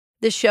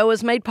This show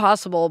is made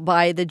possible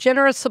by the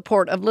generous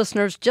support of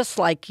listeners just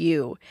like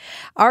you.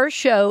 Our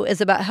show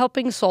is about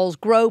helping souls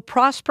grow,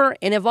 prosper,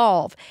 and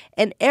evolve,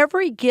 and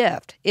every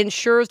gift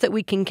ensures that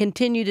we can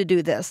continue to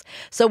do this.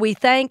 So we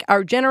thank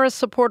our generous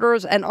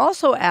supporters and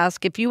also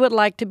ask if you would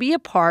like to be a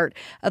part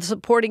of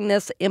supporting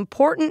this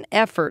important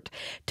effort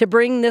to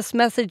bring this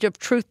message of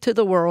truth to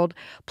the world.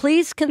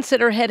 Please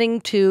consider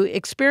heading to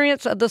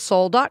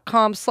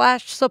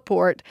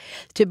experienceofthesoul.com/support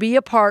to be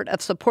a part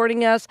of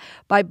supporting us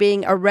by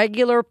being a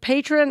regular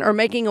patron or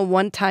making a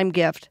one-time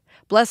gift.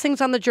 Blessings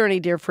on the journey,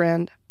 dear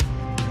friend.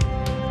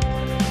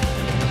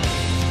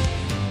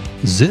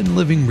 Zen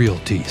Living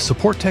Realty,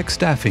 Supportek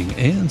Staffing,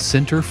 and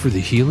Center for the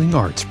Healing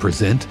Arts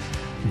present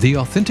The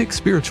Authentic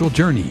Spiritual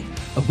Journey,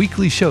 a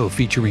weekly show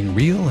featuring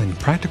real and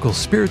practical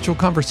spiritual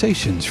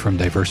conversations from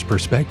diverse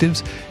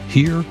perspectives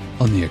here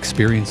on the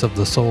Experience of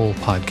the Soul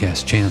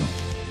podcast channel.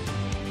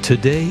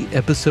 Today,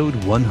 episode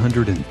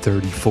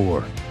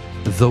 134,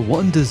 The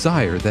One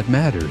Desire That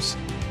Matters.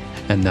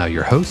 And now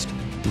your host,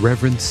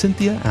 Reverend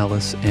Cynthia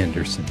Alice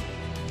Anderson.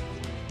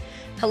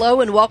 Hello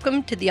and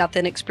welcome to the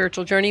Authentic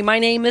Spiritual Journey. My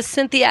name is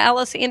Cynthia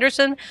Alice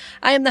Anderson.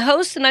 I am the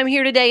host, and I'm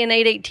here today in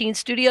 818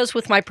 Studios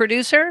with my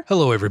producer.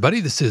 Hello, everybody.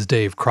 This is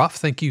Dave Croft.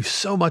 Thank you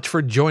so much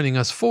for joining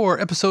us for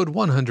episode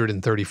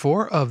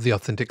 134 of the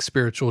Authentic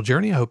Spiritual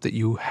Journey. I hope that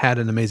you had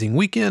an amazing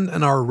weekend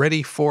and are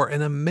ready for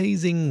an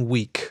amazing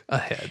week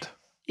ahead.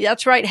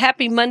 That's right.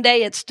 Happy Monday.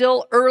 It's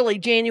still early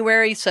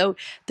January, so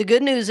the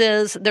good news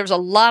is there's a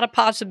lot of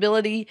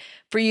possibility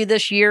for you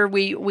this year.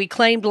 We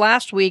claimed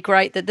last week,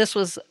 right, that this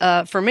was,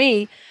 for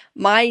me,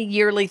 my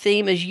yearly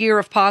theme is Year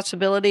of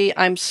Possibility.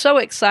 I'm so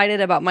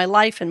excited about my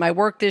life and my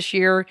work this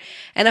year,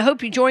 and I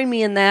hope you join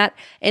me in that.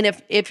 And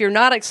if you're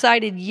not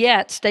excited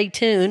yet, stay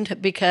tuned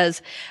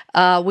because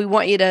we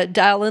want you to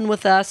dial in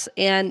with us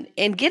and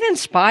get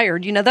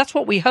inspired. You know, that's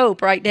what we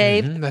hope, right,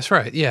 Dave? Mm-hmm, that's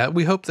right. Yeah,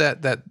 we hope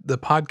that the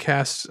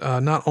podcast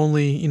not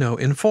only,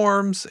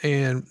 informs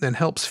and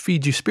helps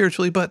feed you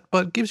spiritually,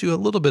 but gives you a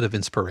little bit of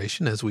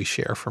inspiration as we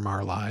share from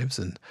our lives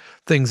and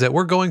things that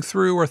we're going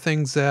through or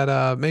things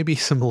that maybe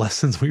some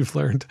lessons we've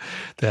learned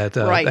that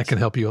that can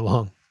help you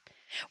along.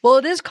 Well,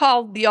 it is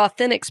called the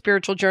Authentic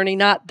Spiritual Journey,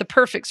 not the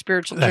Perfect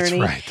Spiritual Journey.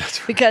 That's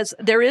right. Because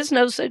there is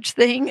no such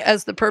thing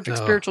as the perfect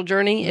spiritual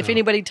journey. If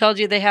anybody tells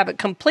you they have it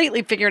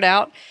completely figured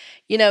out,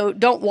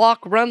 don't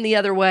run the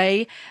other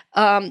way,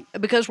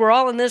 because we're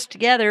all in this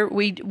together.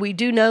 We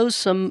do know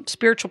some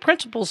spiritual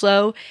principles,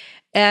 though,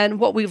 and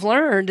what we've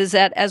learned is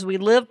that as we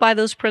live by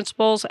those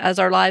principles, as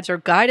our lives are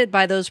guided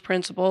by those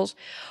principles,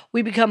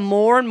 we become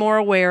more and more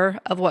aware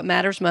of what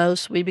matters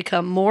most. We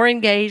become more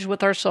engaged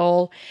with our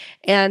soul.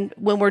 And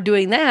when we're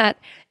doing that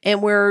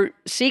and we're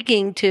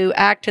seeking to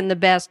act in the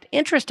best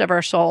interest of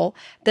our soul,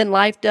 then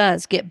life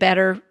does get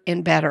better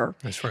and better.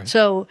 That's right.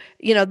 So,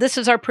 this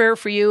is our prayer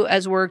for you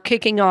as we're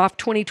kicking off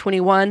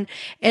 2021.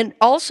 And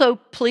also,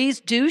 please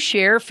do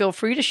share. Feel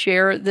free to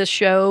share this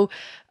show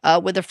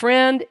with a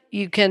friend.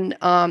 You can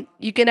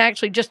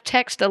actually just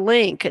text a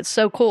link. It's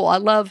so cool. I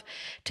love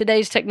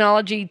today's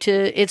technology.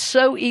 It's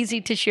so easy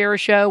to share a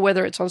show,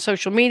 whether it's on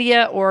social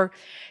media or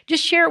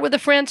just share it with a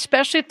friend,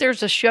 especially if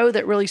there's a show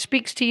that really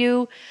speaks to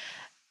you.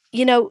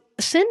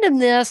 Send them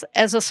this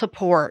as a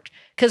support,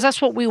 because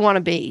that's what we want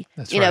to be.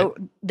 That's right.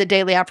 The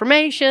daily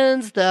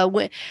affirmations,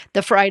 the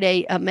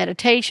Friday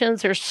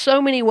meditations. There's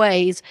so many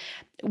ways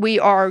we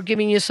are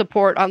giving you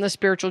support on the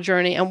spiritual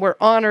journey, and we're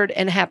honored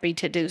and happy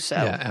to do so.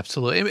 Yeah,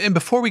 absolutely. And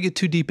before we get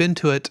too deep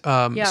into it,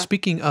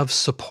 speaking of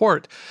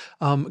support,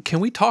 can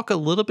we talk a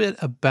little bit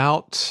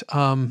about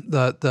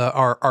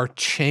our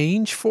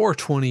change for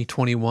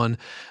 2021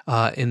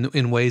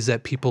 in ways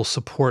that people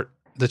support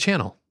the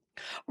channel?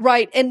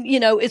 Right. And,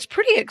 it's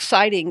pretty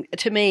exciting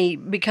to me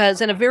because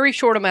in a very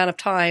short amount of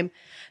time,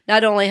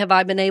 not only have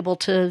I been able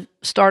to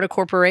start a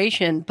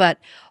corporation, but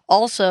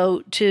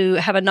also to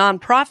have a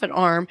nonprofit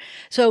arm.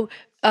 So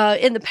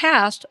in the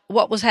past,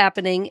 what was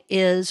happening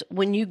is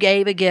when you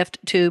gave a gift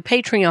to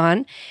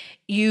Patreon,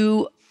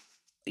 you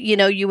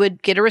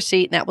would get a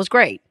receipt, and that was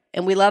great.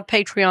 And we love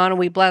Patreon and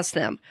we bless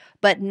them.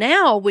 But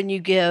now when you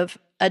give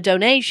a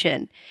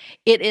donation,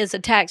 it is a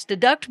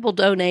tax-deductible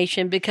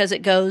donation because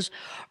it goes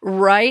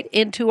right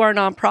into our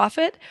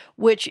nonprofit,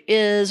 which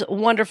is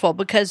wonderful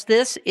because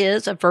this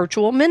is a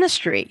virtual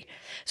ministry.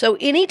 So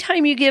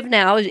anytime you give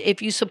now,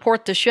 if you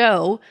support the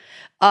show,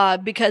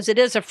 because it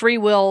is a free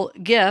will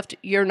gift,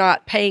 you're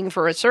not paying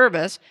for a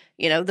service.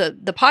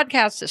 The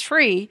podcast is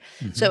free.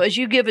 Mm-hmm. So as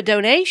you give a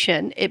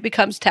donation, it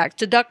becomes tax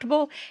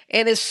deductible.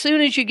 And as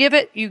soon as you give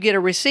it, you get a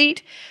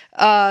receipt,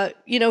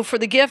 for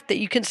the gift that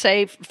you can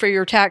save for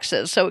your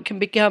taxes. So it can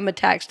become a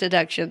tax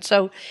deduction.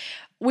 So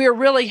we're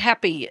really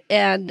happy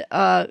and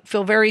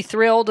feel very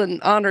thrilled and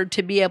honored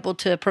to be able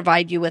to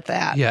provide you with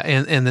that. Yeah,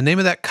 and the name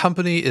of that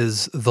company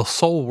is the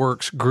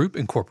Soulworks Group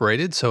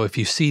Incorporated. So if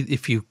you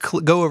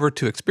go over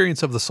to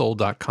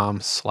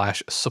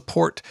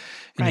experienceofthesoul.com/support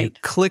and you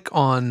click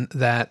on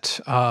that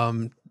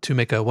to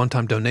make a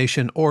one-time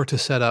donation or to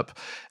set up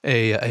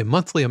a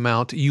monthly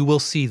amount, you will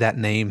see that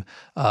name,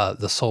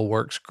 the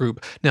Soulworks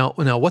group. Now,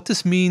 what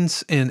this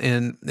means,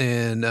 and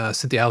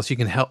Cynthia, Alice, you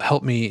can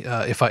help me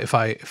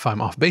if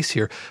I'm off base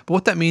here. But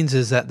what that means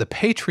is that the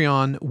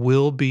Patreon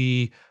will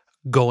be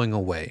going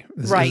away.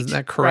 Isn't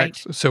that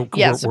correct? Right. So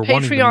yes, we're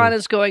wanting to Patreon move.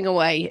 is going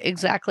away.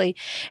 Exactly.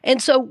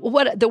 And so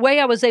the way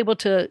I was able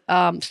to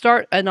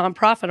start a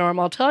nonprofit arm,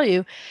 I'll tell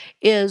you,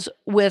 is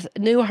with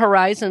New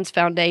Horizons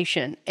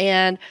Foundation.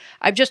 And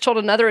I've just told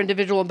another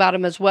individual about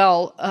them as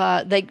well.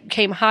 They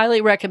came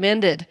highly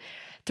recommended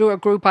through a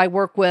group I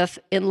work with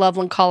in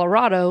Loveland,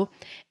 Colorado.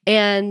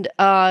 And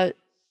the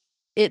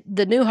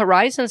New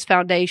Horizons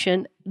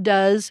Foundation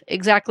does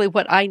exactly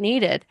what I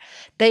needed.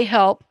 They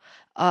help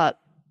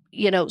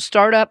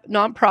start up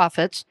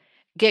nonprofits,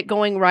 get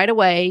going right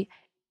away,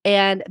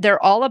 and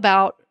they're all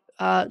about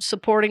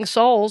supporting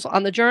souls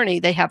on the journey.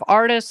 They have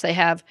artists, they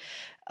have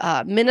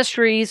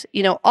ministries,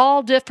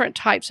 all different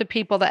types of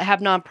people that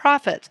have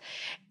nonprofits,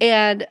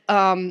 and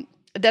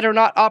that are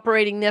not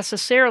operating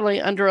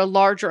necessarily under a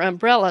larger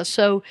umbrella.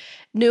 So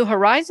New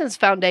Horizons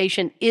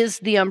Foundation is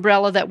the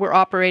umbrella that we're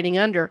operating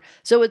under.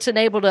 So it's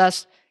enabled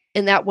us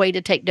in that way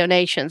to take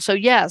donations. So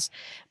yes,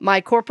 my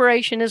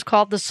corporation is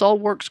called the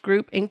Soulworks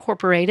Group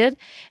Incorporated,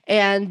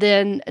 and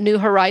then New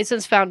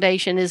Horizons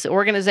Foundation is the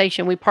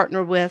organization we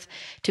partner with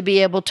to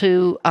be able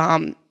to,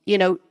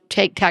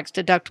 take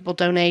tax-deductible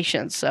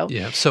donations. So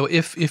yeah. So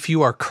if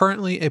you are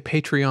currently a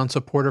Patreon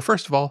supporter,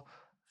 first of all,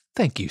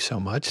 thank you so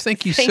much.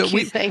 Thank you. Thank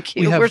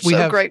you. We're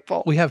so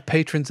grateful. We have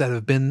patrons that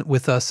have been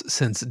with us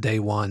since day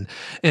one.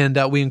 And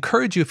we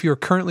encourage you, if you're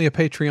currently a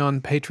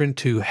Patreon patron,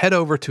 to head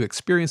over to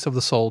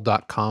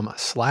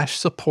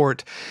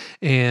experienceofthesoul.com/support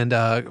and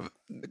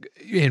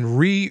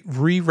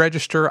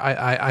re-register.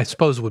 I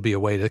suppose would be a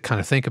way to kind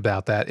of think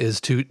about that,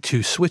 is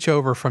to switch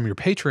over from your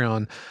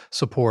Patreon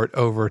support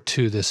over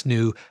to this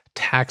new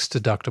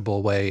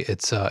tax-deductible way.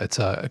 It's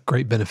a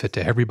great benefit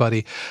to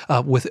everybody.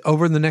 With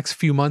over the next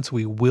few months,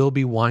 we will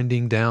be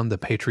winding down the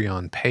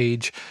Patreon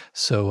page.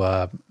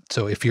 So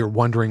if you're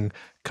wondering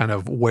kind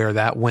of where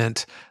that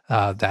went,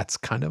 that's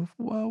kind of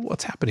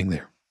what's happening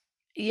there.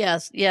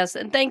 Yes,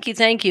 and thank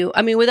you.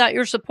 I mean, without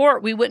your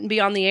support, we wouldn't be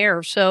on the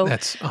air. So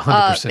that's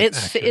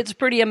 100% it's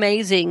pretty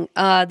amazing,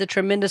 the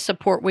tremendous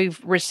support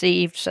we've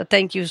received. So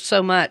thank you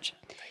so much.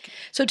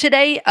 So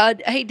today,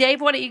 hey,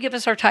 Dave, why don't you give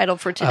us our title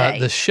for today?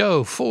 The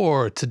show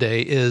for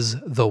today is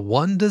The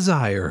One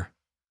Desire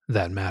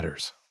That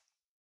Matters.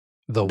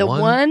 The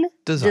one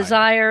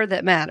desire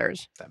that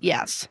matters.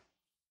 Yes.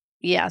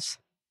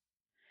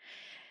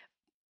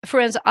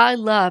 Friends, I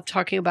love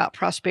talking about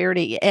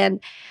prosperity, and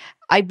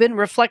I've been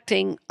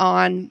reflecting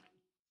on,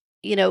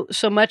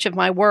 so much of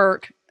my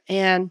work,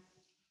 and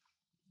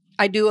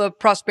I do a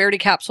prosperity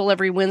capsule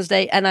every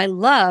Wednesday, and I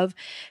love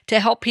to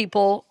help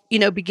people,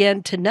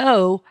 begin to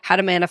know how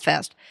to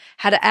manifest,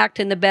 how to act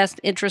in the best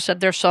interest of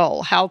their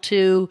soul, how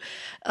to,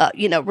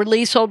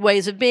 release old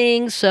ways of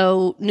being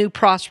so new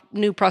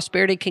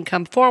prosperity can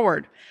come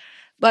forward.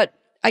 But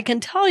I can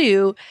tell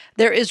you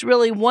there is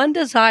really one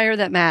desire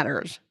that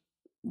matters,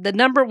 the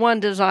number one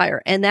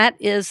desire, and that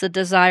is the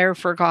desire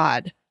for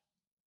God.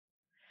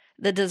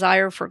 The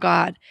desire for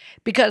God,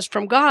 because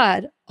from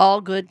God,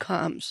 all good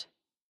comes.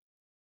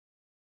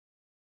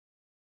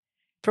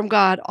 From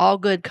God, all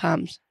good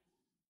comes.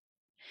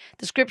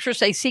 The scriptures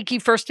say, seek ye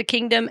first the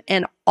kingdom,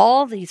 and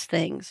all these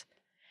things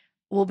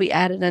will be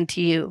added unto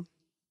you.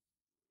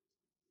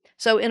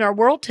 So in our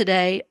world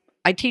today,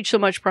 I teach so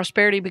much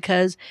prosperity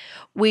because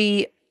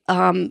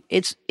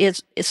it's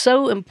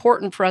so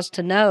important for us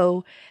to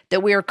know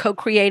that we are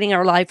co-creating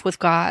our life with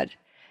God.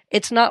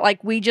 It's not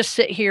like we just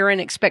sit here and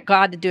expect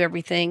God to do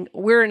everything.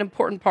 We're an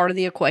important part of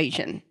the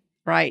equation,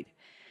 right?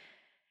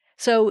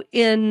 So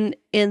in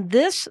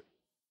this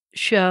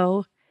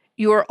show,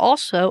 you are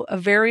also a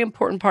very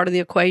important part of the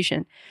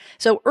equation.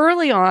 So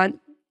early on,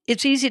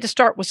 it's easy to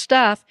start with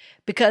stuff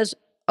because,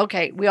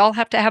 okay, we all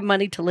have to have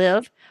money to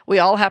live. We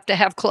all have to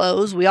have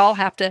clothes. We all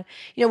have to,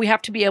 we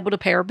have to be able to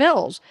pay our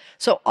bills.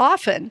 So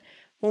often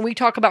when we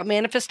talk about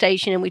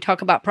manifestation and we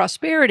talk about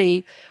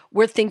prosperity,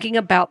 we're thinking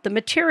about the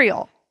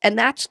material, and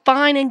that's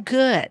fine and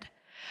good.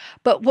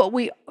 But what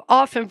we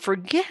often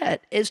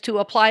forget is to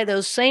apply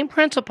those same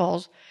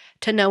principles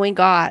to knowing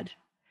God.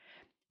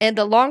 And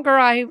the longer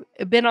I've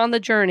been on the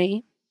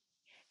journey,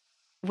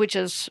 which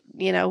is,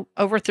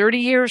 over 30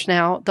 years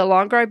now, the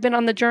longer I've been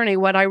on the journey,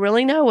 what I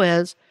really know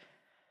is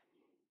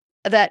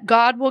that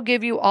God will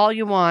give you all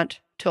you want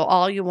till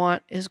all you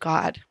want is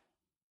God.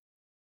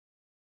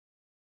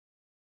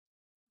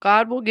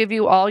 God will give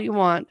you all you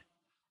want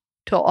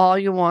till all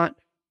you want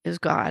is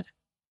God.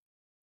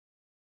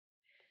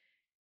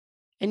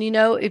 And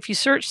if you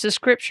search the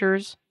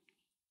scriptures,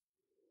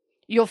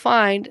 you'll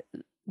find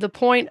the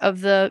point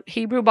of the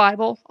Hebrew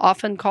Bible,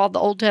 often called the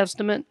Old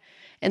Testament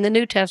and the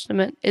New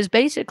Testament, is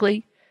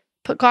basically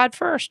put God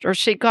first or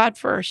seek God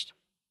first.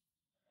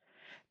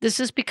 This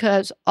is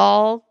because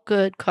all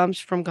good comes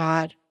from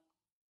God.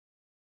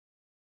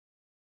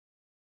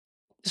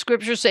 The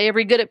scriptures say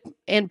every good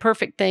and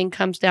perfect thing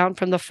comes down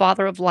from the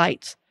Father of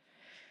lights,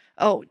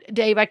 Oh,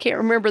 Dave, I can't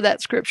remember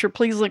that scripture.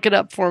 Please look it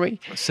up for me.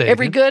 Say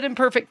Every again. good and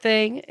perfect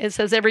thing, it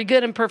says, every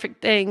good and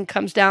perfect thing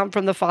comes down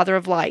from the Father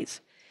of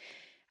lights.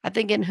 I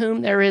think in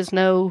whom there is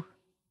no.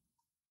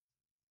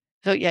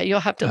 So, yeah, you'll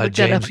have to look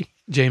that up.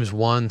 James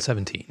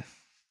 1:17.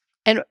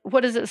 And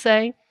what does it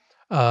say?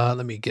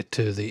 Let me get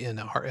to the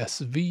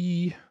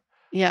NRSV.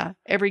 Yeah,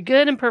 every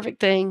good and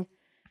perfect thing.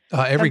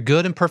 Every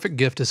good and perfect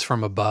gift is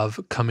from above,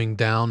 coming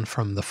down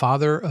from the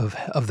Father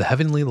of the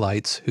heavenly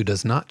lights, who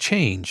does not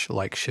change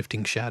like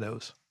shifting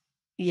shadows.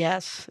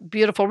 Yes,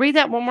 beautiful. Read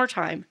that one more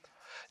time.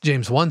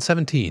 James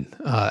 1:17.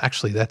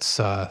 Actually, that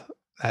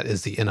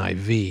is the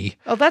NIV.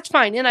 Oh, that's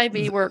fine.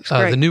 NIV works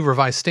great. The New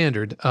Revised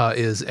Standard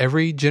is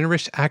every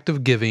generous act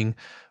of giving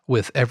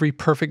with every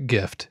perfect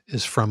gift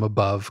is from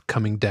above,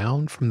 coming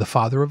down from the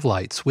Father of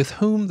lights, with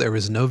whom there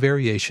is no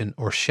variation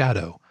or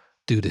shadow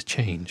due to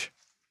change.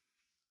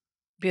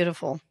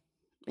 Beautiful.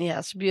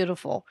 Yes,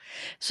 beautiful.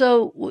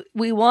 So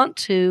we want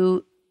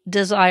to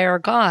desire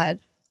God.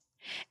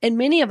 And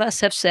many of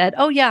us have said,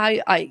 oh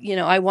yeah,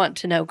 I want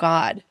to know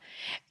God.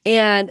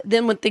 And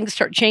then when things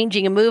start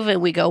changing and moving,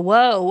 we go,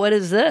 whoa, what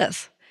is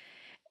this?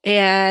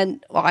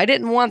 And well, I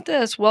didn't want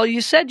this. Well,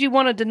 you said you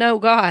wanted to know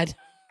God.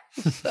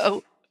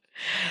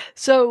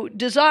 So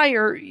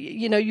desire,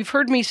 you've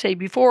heard me say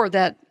before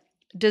that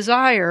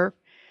desire,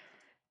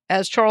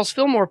 as Charles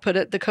Fillmore put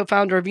it, the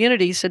co-founder of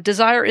Unity, said,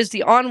 desire is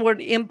the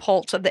onward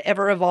impulse of the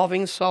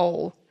ever-evolving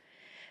soul.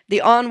 The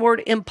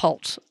onward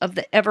impulse of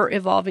the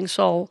ever-evolving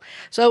soul.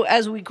 So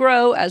as we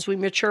grow, as we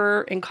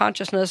mature in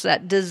consciousness,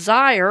 that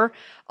desire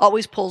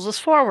always pulls us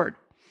forward.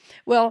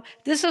 Well,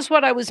 this is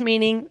what I was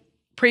meaning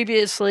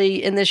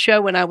previously in this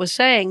show when I was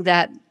saying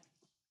that,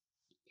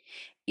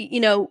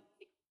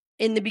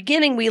 in the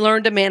beginning, we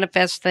learn to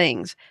manifest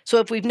things. So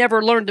if we've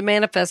never learned to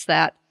manifest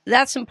that,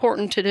 that's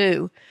important to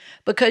do,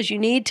 because you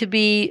need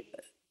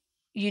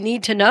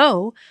to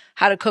know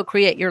how to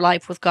co-create your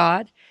life with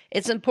God.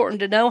 It's important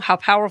to know how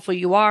powerful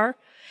you are.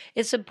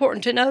 It's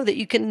important to know that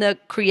you can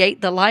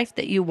create the life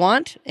that you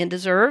want and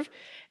deserve.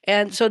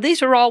 And so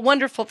these are all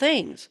wonderful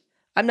things.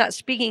 I'm not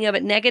speaking of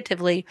it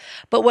negatively,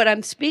 but what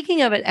I'm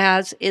speaking of it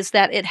as is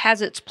that it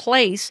has its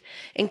place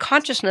in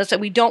consciousness,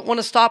 and we don't want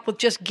to stop with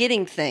just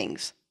getting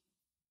things.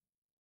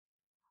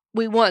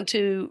 We want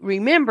to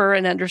remember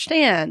and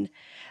understand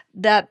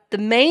that the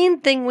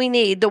main thing we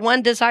need, the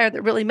one desire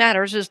that really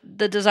matters, is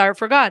the desire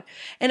for God.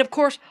 And of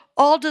course,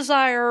 all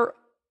desire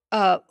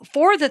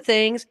for the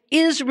things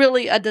is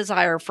really a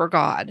desire for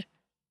God.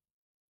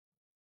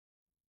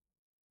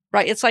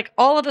 Right? It's like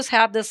all of us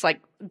have this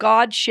like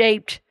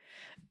God-shaped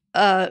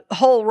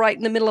hole right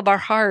in the middle of our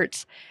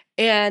hearts.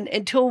 And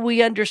until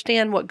we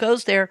understand what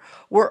goes there,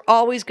 we're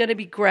always going to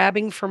be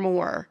grabbing for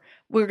more.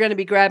 We're going to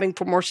be grabbing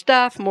for more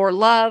stuff, more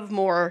love,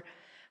 more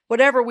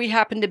whatever we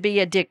happen to be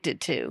addicted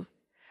to,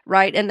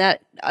 right? And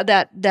that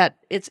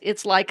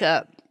it's like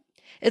a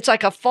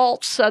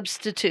false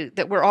substitute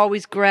that we're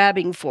always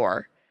grabbing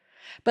for.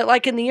 But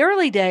like in the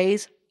early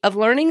days of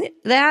learning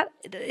that,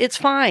 it's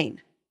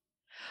fine.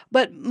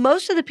 But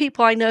most of the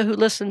people I know who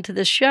listen to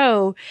this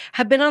show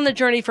have been on the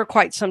journey for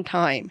quite some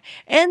time,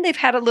 and they've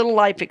had a little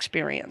life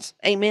experience.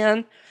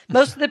 Amen.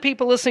 Most of the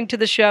people listening to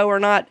the show are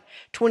not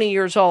 20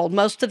 years old.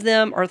 Most of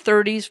them are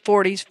 30s,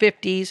 40s,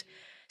 50s,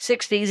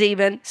 60s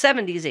even,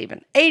 70s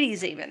even,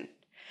 80s even,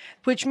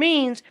 which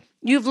means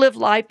you've lived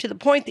life to the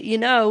point that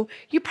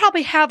you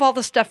probably have all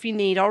the stuff you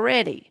need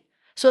already.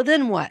 So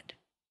then what?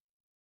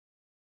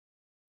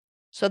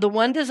 So the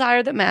one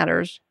desire that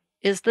matters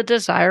is the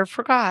desire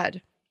for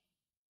God.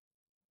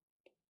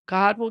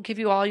 God will give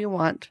you all you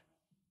want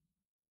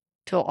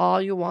till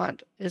all you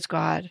want is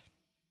God.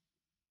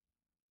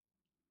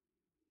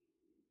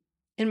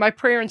 In my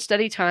prayer and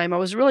study time, I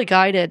was really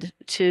guided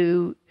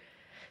to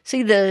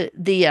see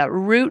the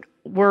root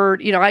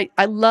word.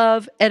 I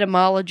love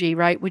etymology,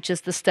 right, which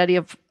is the study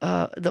of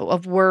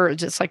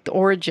words. It's like the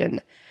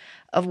origin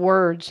of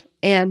words,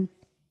 and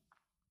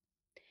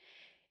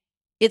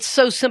it's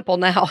so simple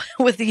now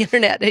with the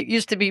internet. It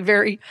used to be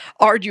very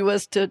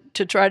arduous to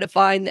try to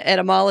find the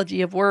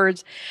etymology of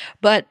words,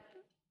 but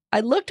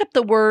I looked up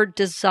the word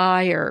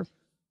desire,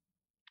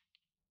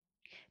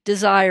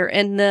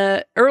 and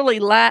the early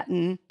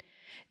Latin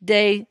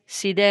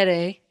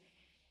desidere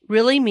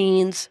really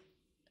meant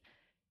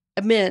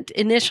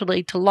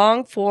initially to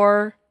long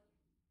for,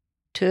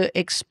 to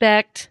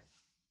expect,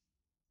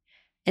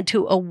 and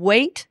to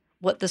await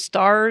what the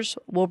stars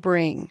will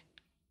bring.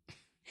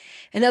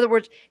 In other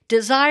words,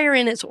 desire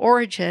in its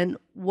origin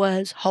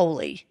was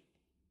holy.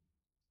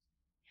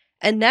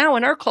 And now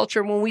in our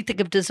culture, when we think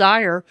of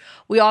desire,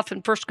 we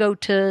often first go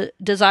to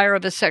desire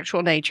of a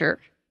sexual nature.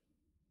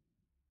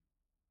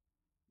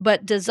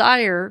 But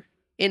desire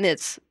in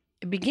its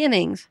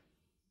beginnings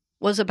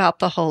was about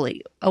the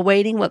holy,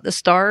 awaiting what the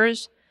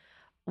stars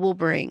will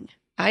bring.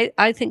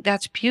 I think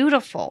that's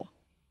beautiful.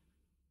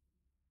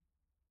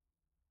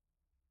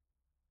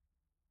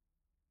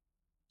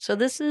 So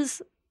this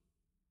is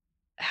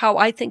how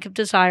I think of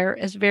desire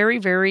as very,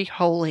 very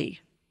holy.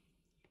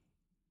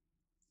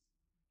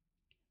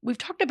 we've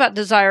talked about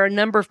desire a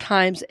number of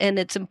times, and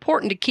it's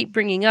important to keep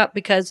bringing up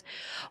because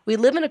we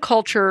live in a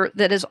culture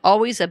that is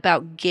always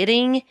about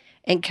getting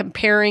and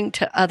comparing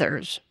to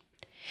others.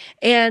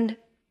 And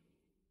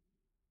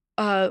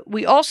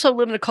we also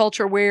live in a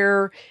culture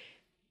where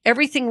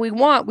everything we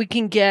want, we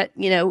can get,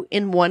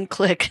 in one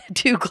click,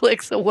 2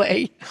 clicks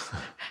away.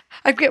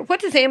 I forget, what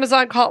does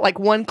Amazon call it? Like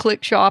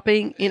one-click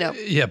shopping?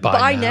 Yeah,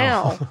 buy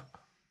now.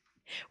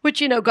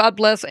 Which, God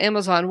bless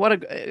Amazon.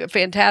 What a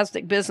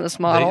fantastic business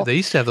model. They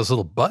used to have those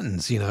little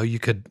buttons, you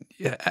could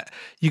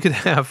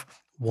have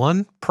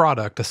one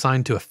product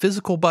assigned to a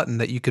physical button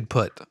that you could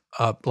put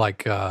up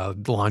like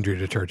laundry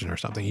detergent or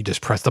something. You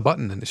just press the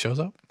button and it shows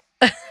up.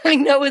 I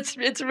know, it's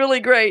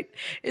really great.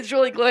 It's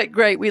really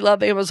great. We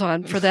love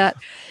Amazon for that.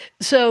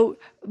 So,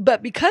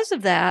 but because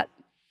of that,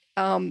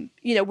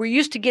 we're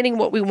used to getting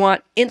what we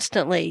want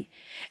instantly.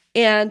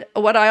 And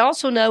what I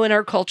also know in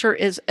our culture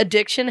is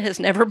addiction has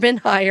never been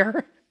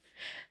higher.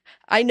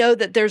 I know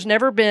that there's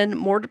never been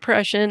more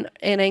depression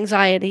and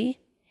anxiety.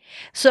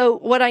 So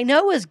what I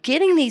know is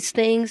getting these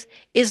things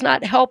is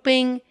not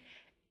helping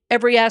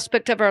every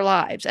aspect of our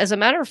lives. As a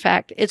matter of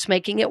fact, it's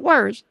making it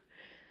worse.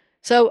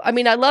 So, I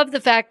love the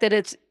fact that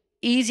it's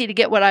easy to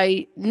get what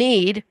I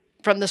need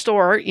from the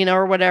store,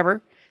 or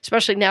whatever,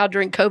 especially now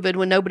during COVID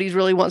when nobody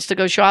really wants to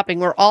go shopping.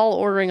 We're all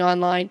ordering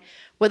online,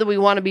 whether we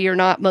want to be or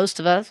not,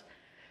 most of us.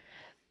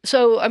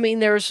 So,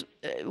 there's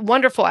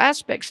wonderful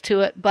aspects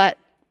to it, but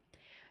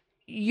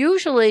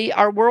usually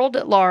our world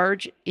at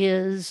large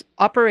is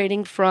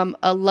operating from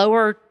a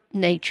lower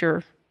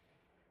nature.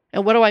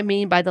 And what do I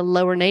mean by the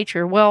lower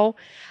nature? Well,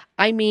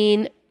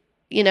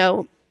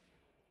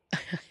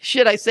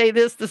 should I say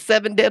this? The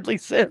 7 deadly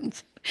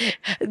sins.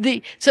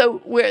 The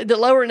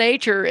lower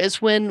nature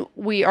is when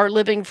we are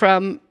living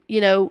from,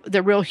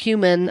 the real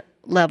human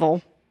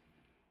level.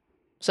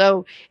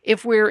 So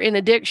if we're in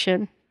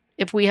addiction,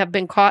 if we have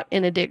been caught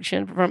in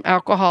addiction from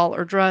alcohol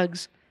or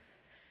drugs,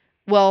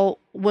 well,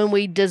 when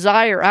we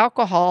desire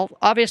alcohol,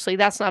 obviously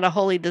that's not a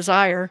holy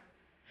desire.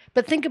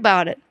 But think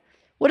about it.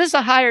 What is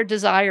a higher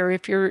desire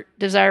if you're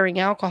desiring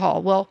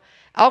alcohol? Well,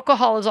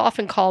 alcohol is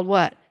often called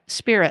what?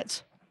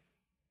 Spirits.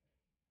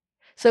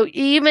 So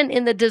even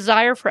in the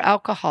desire for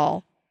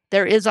alcohol,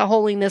 there is a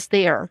holiness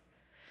there.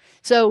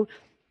 So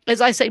as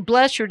I say,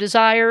 bless your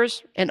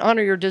desires and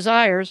honor your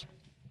desires.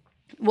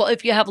 Well,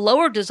 if you have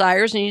lower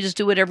desires and you just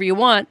do whatever you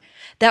want,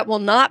 that will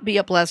not be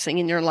a blessing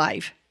in your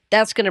life.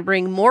 That's going to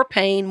bring more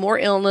pain, more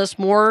illness,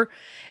 more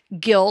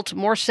guilt,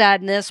 more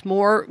sadness,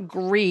 more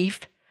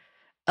grief,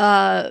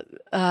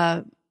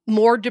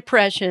 more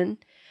depression.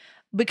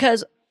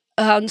 Because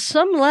on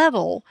some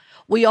level,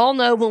 we all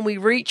know when we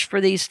reach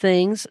for these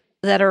things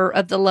that are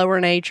of the lower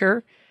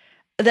nature,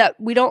 that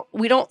we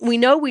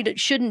know we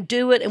shouldn't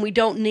do it and we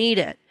don't need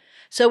it.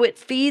 So it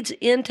feeds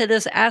into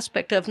this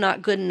aspect of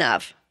not good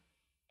enough.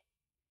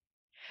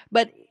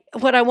 But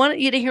what I want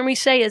you to hear me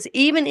say is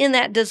even in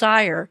that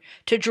desire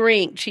to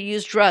drink, to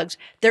use drugs,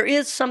 there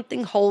is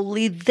something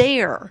holy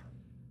there.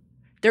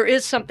 There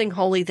is something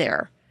holy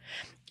there.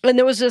 And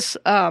there was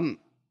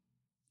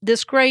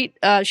this great,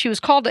 she was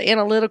called an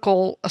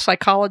analytical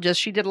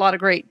psychologist. She did a lot of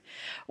great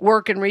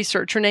work and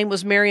research. Her name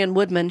was Marion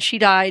Woodman. She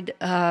died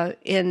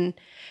in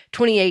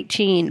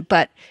 2018,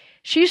 but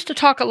she used to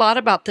talk a lot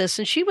about this.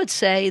 And she would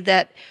say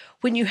that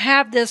when you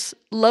have this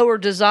lower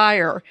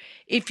desire,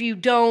 if you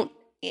don't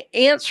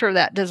answer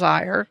that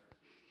desire,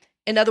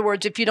 in other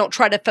words, if you don't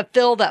try to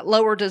fulfill that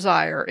lower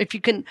desire, if you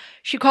can,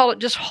 she called it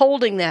just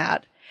holding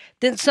that,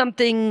 then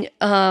something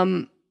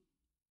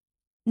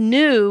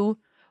new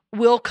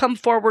will come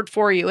forward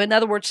for you. In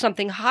other words,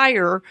 something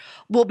higher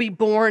will be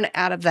born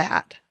out of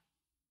that.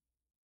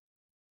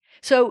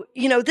 So,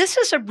 this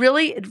is a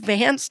really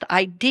advanced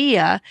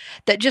idea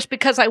that just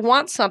because I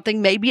want something,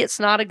 maybe it's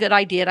not a good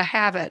idea to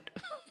have it.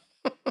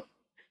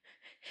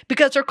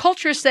 Because our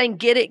culture is saying,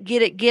 get it,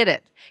 get it, get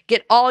it.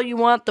 Get all you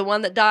want. The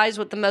one that dies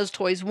with the most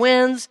toys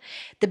wins.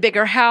 The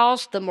bigger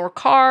house, the more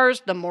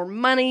cars, the more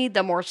money,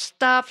 the more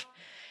stuff.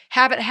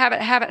 Have it, have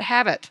it, have it,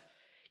 have it.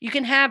 You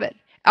can have it.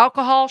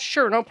 Alcohol,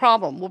 sure, no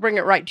problem. We'll bring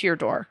it right to your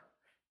door.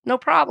 No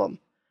problem.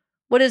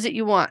 What is it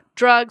you want?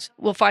 Drugs,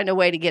 we'll find a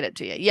way to get it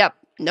to you. Yep,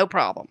 no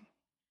problem.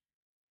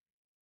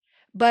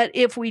 But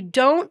if we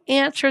don't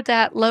answer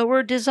that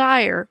lower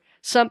desire,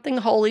 something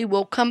holy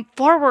will come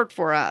forward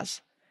for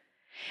us.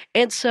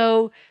 And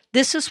so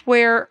this is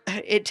where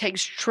it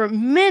takes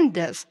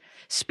tremendous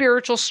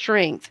spiritual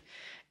strength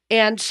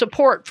and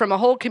support from a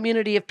whole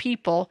community of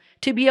people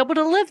to be able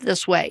to live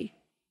this way.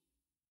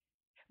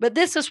 But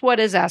this is what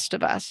is asked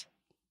of us.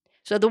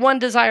 So the one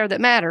desire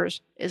that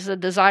matters is the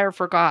desire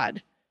for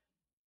God.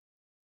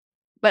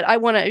 But I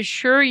want to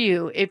assure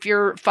you, if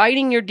you're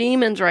fighting your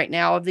demons right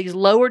now of these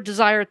lower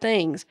desire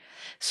things,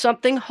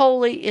 something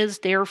holy is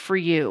there for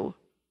you.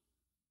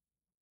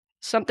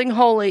 Something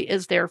holy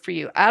is there for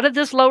you. Out of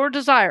this lower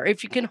desire,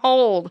 if you can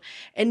hold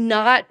and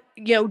not,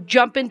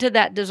 jump into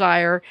that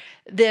desire,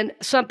 then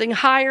something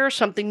higher,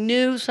 something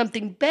new,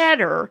 something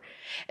better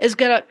is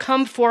going to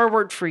come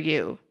forward for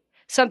you.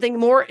 something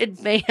more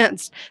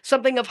advanced,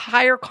 something of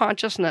higher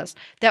consciousness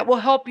that will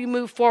help you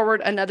move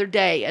forward another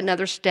day,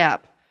 another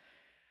step.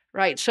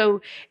 Right.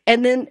 So,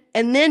 and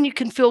then you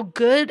can feel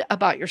good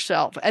about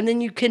yourself. And then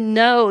you can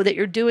know that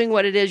you're doing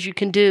what it is you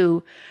can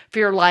do for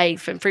your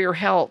life and for your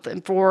health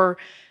and for,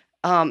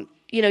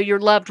 your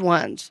loved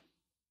ones.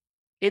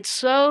 It's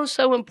so,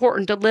 so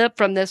important to live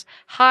from this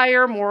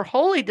higher, more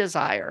holy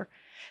desire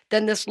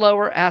than this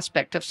lower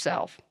aspect of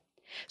self.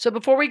 So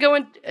before we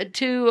go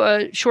into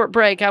a short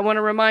break, I want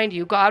to remind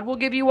you, God will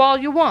give you all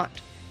you want.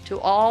 To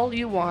all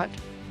you want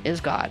is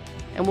God.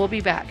 And we'll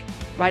be back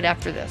right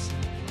after this.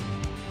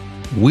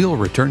 We'll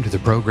return to the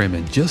program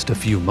in just a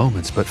few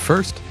moments, but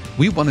first,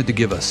 we wanted to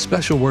give a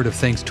special word of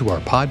thanks to our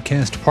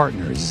podcast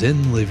partner,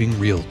 Zen Living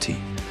Realty.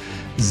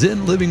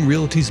 Zen Living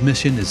Realty's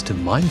mission is to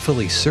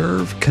mindfully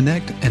serve,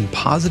 connect, and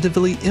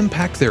positively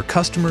impact their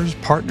customers,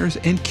 partners,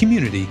 and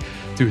community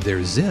through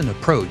their Zen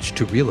approach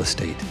to real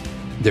estate.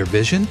 Their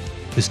vision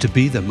is to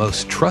be the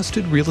most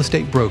trusted real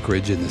estate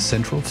brokerage in the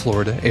Central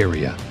Florida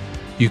area.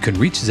 You can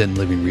reach Zen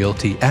Living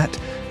Realty at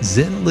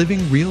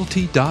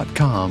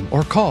zenlivingrealty.com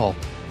or call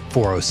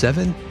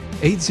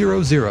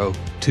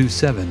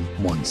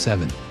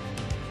 407-800-2717.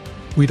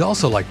 We'd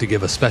also like to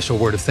give a special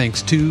word of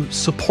thanks to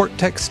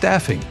Supportek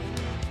Staffing.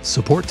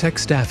 Supportek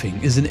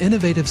Staffing is an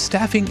innovative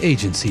staffing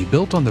agency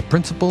built on the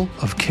principle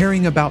of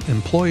caring about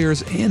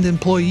employers and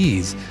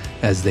employees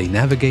as they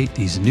navigate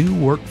these new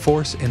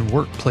workforce and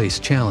workplace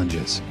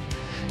challenges.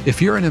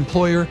 If you're an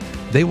employer,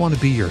 they want to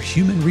be your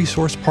human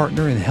resource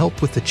partner and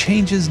help with the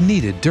changes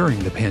needed during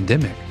the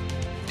pandemic.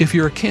 If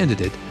you're a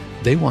candidate,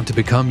 they want to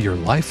become your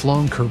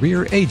lifelong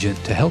career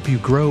agent to help you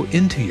grow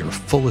into your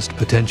fullest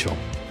potential.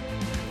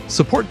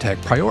 Supportek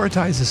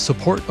prioritizes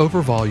support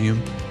over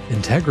volume,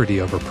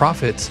 integrity over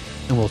profits,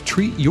 and will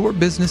treat your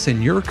business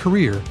and your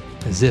career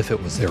as if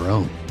it was their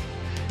own.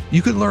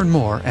 You can learn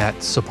more at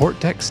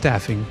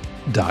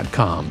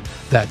supportekstaffing.com.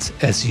 That's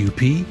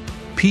SUPPORTEK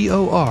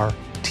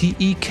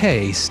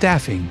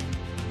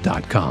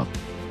staffing.com.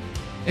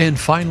 And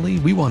finally,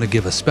 we want to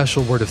give a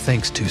special word of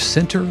thanks to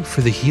Center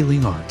for the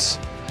Healing Arts.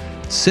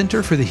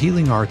 Center for the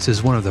Healing Arts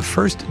is one of the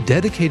first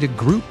dedicated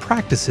group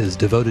practices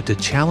devoted to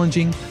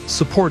challenging,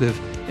 supportive,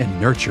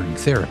 and nurturing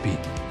therapy.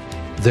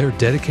 Their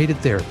dedicated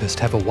therapists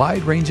have a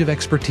wide range of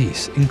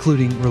expertise,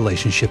 including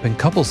relationship and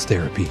couples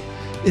therapy,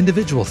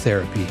 individual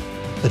therapy,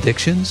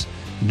 addictions,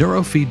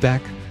 neurofeedback,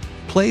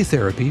 play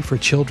therapy for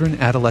children,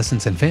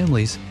 adolescents, and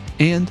families,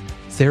 and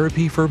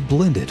therapy for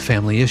blended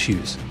family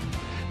issues.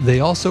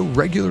 They also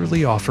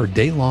regularly offer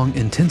day-long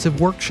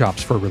intensive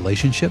workshops for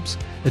relationships,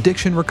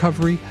 addiction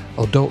recovery,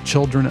 adult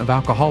children of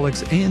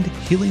alcoholics, and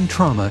healing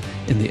trauma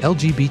in the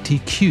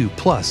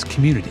LGBTQ+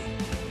 community.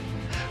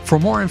 For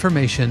more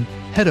information,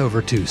 head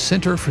over to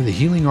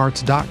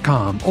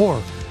centerforthehealingarts.com or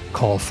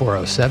call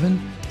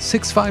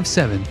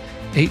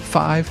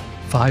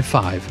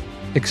 407-657-8555,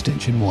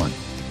 extension 1.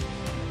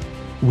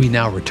 We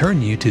now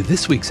return you to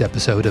this week's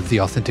episode of The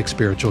Authentic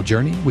Spiritual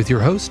Journey with your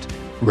host,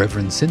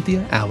 Reverend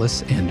Cynthia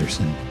Alice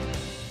Anderson.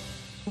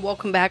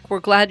 Welcome back.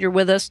 We're glad you're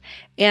with us.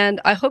 And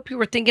I hope you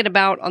were thinking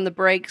about on the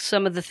break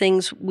some of the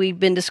things we've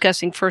been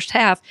discussing first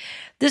half.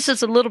 This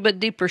is a little bit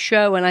deeper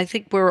show, and I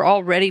think we're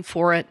all ready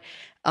for it.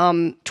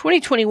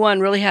 2021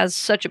 really has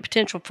such a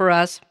potential for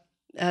us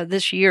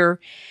this year.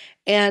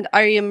 And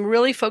I am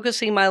really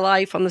focusing my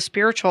life on the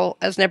spiritual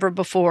as never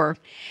before.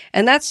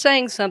 And that's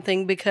saying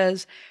something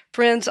because,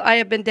 friends, I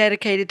have been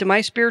dedicated to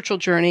my spiritual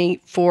journey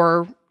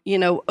for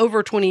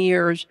over 20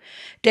 years,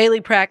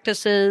 daily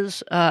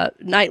practices,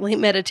 nightly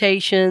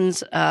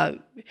meditations,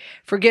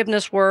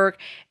 forgiveness work,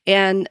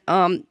 and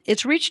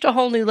it's reached a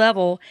whole new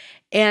level,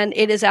 and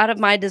it is out of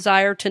my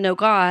desire to know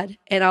God,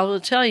 and I will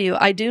tell you,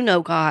 I do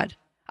know God.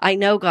 I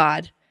know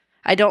God.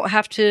 I don't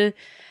have to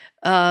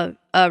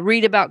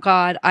read about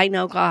God. I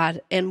know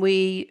God, and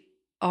we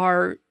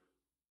are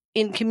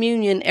in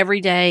communion every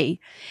day,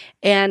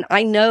 and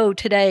I know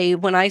today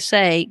when I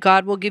say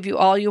God will give you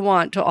all you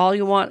want, to all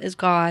you want is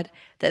God,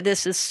 that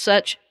this is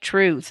such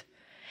truth.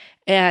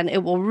 And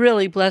it will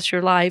really bless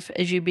your life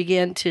as you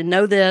begin to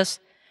know this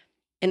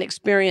and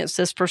experience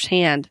this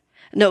firsthand.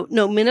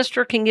 No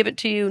minister can give it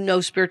to you.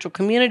 No spiritual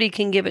community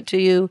can give it to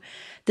you.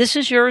 This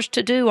is yours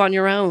to do on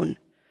your own.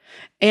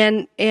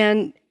 And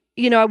I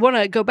want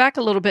to go back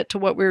a little bit to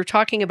what we were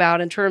talking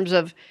about in terms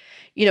of,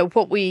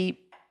 what we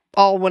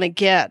all want to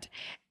get.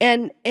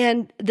 And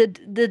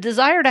the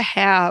desire to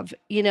have,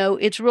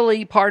 it's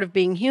really part of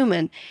being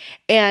human.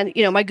 And,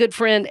 my good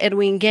friend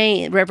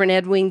Reverend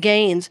Edwin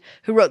Gaines,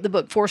 who wrote the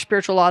book, 4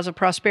 Spiritual Laws of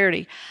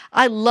Prosperity.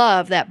 I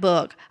love that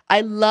book.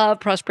 I love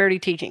prosperity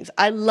teachings.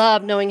 I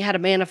love knowing how to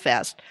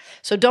manifest.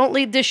 So don't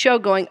leave this show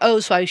going,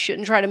 so I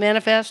shouldn't try to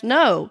manifest.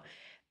 No.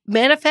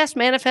 Manifest,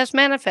 manifest,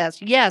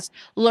 manifest. Yes.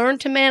 Learn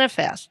to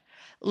manifest.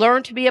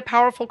 Learn to be a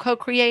powerful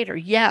co-creator.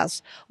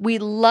 Yes, we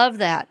love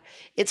that.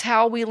 It's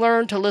how we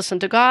learn to listen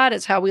to God.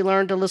 It's how we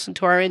learn to listen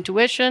to our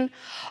intuition.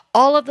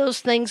 All of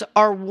those things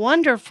are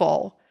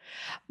wonderful.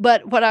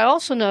 But what I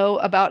also know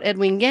about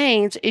Edwin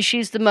Gaines is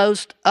she's the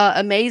most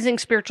amazing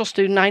spiritual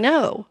student I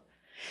know.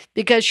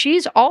 because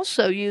she's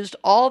also used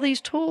all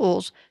these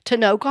tools to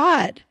know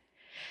God.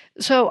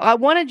 So I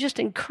want to just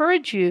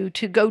encourage you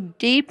to go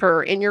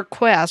deeper in your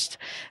quest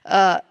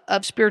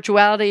of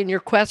spirituality and your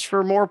quest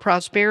for more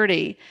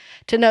prosperity,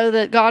 to know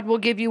that God will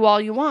give you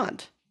all you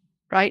want,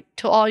 right?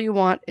 Till all you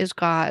want is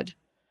God.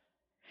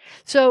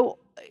 So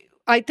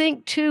I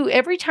think, too,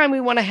 every time we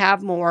want to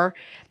have more,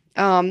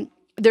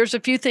 there's a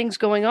few things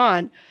going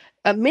on.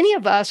 Many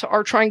of us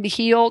are trying to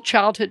heal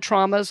childhood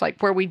traumas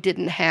like where we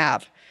didn't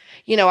have.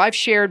 I've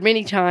shared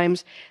many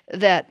times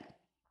that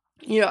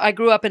I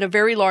grew up in a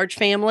very large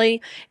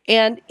family,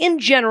 and in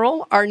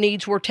general, our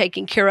needs were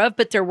taken care of,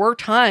 but there were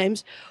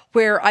times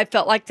where I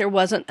felt like there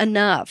wasn't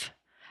enough.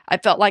 I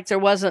felt like there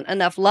wasn't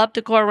enough love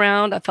to go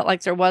around. I felt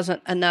like there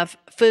wasn't enough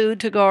food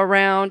to go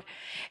around.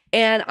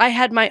 And I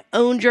had my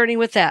own journey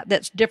with that.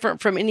 That's different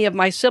from any of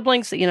my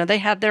siblings. They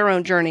had their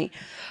own journey.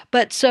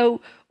 But so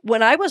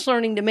when I was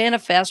learning to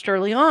manifest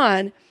early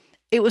on,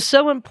 it was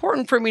so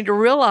important for me to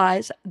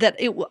realize that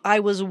I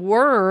was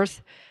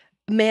worth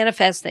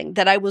manifesting,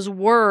 that I was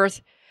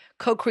worth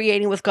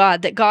co-creating with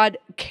God, that God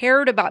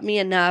cared about me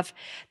enough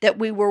that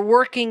we were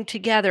working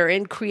together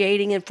and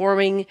creating and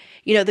forming,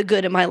 the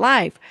good in my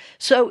life.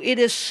 So it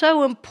is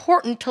so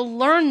important to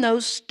learn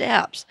those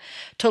steps,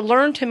 to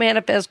learn to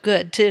manifest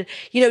good, to,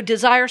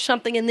 desire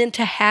something and then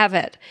to have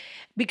it.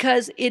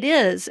 Because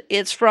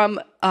it's from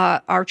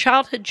our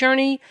childhood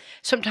journey.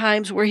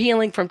 Sometimes we're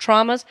healing from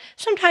traumas.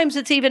 Sometimes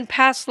it's even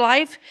past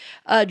life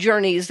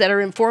journeys that are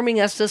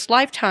informing us this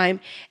lifetime.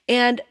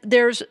 And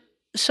there's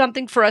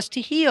something for us to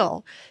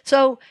heal.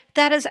 So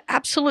that is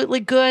absolutely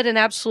good and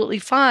absolutely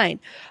fine.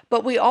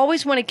 But we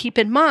always want to keep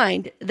in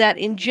mind that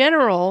in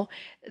general,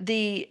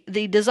 the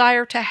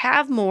desire to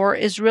have more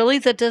is really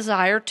the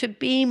desire to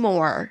be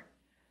more.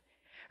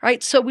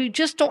 Right? So we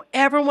just don't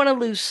ever want to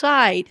lose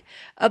sight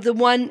of the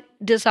one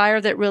desire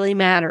that really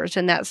matters,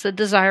 and that's the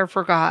desire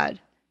for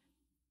God.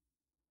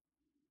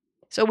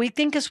 So we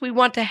think as we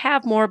want to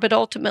have more, but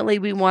ultimately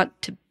we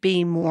want to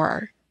be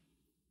more.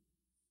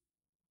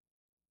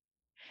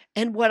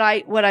 And what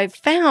I've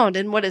found,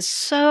 and what is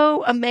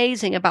so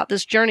amazing about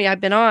this journey I've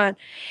been on,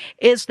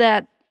 is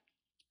that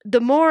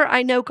the more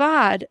I know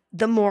God,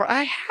 the more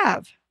I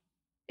have.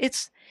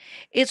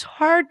 It's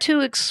hard to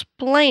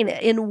explain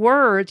it in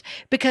words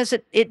because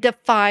it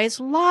defies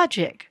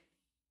logic.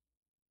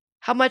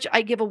 How much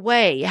I give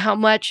away, how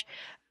much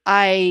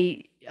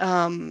I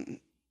am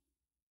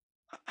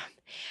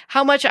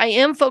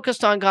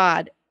focused on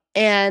God,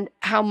 and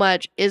how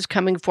much is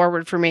coming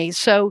forward for me.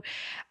 So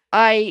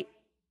I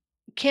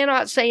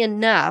cannot say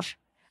enough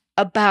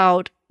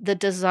about the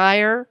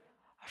desire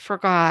for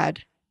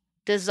God,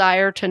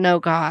 desire to know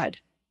God.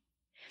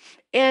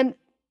 And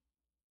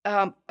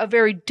a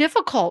very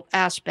difficult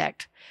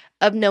aspect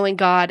of knowing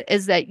God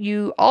is that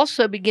you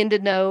also begin to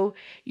know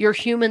your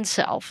human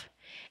self.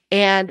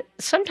 And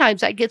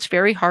sometimes that gets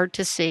very hard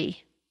to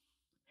see.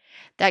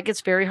 I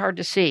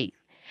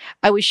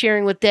was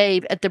sharing with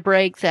Dave at the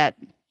break that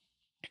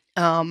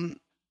part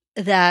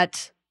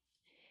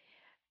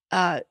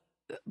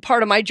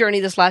of my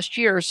journey this last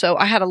year. So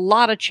I had a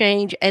lot of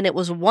change, and it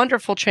was a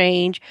wonderful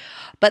change,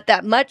 but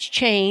that much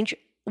change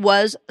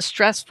was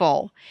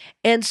stressful.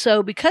 And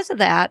so because of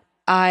that,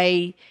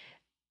 I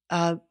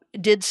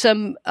did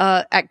some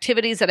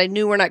activities that I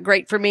knew were not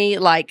great for me,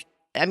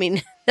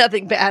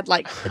 nothing bad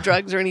like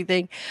drugs or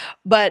anything,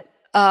 but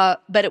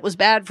it was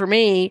bad for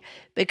me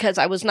because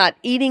I was not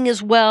eating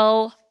as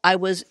well. I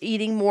was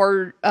eating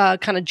more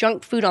kind of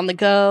junk food on the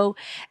go,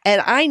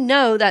 and I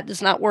know that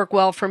does not work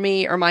well for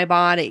me or my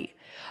body.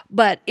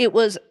 But it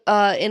was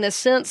in a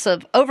sense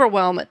of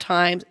overwhelm at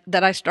times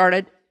that I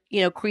started,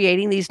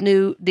 creating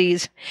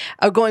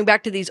going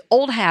back to these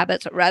old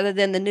habits rather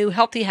than the new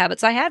healthy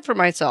habits I had for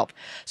myself.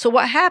 So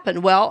what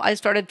happened? Well, I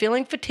started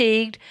feeling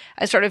fatigued.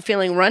 I started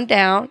feeling run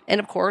down. And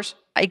of course,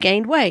 I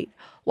gained weight.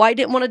 Well, I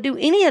didn't want to do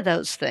any of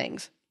those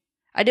things.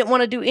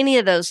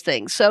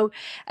 So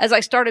as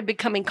I started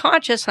becoming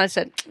conscious, I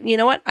said, you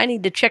know what? I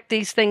need to check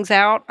these things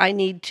out. I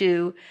need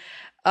to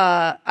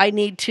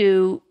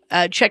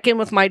check in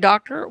with my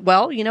doctor.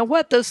 Well, you know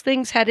what? Those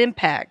things had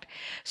impact.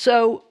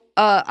 So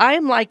I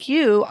am like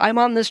you. I'm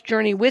on this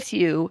journey with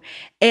you.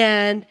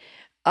 And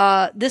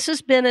this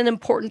has been an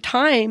important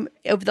time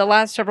over the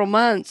last several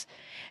months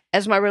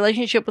as my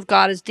relationship with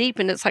God is deep.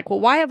 And it's like, well,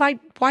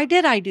 why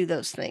did I do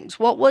those things?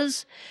 What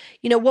was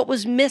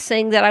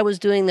missing that I was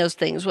doing those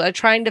things? Was I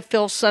trying to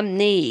fill some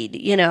need,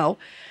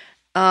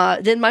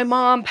 Then my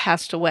mom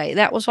passed away.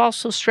 That was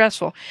also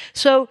stressful.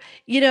 So,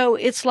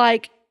 it's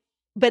like,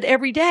 but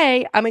every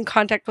day I'm in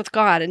contact with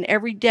God, and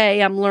every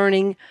day I'm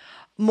learning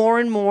more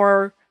and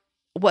more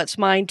what's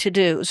mine to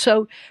do.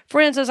 So,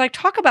 friends, as I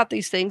talk about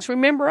these things,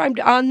 remember I'm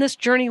on this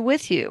journey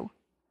with you,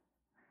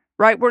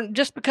 right?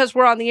 Just because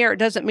we're on the air, it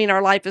doesn't mean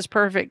our life is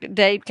perfect.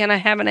 Dave, can I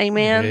have an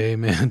amen?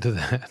 Amen to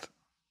that.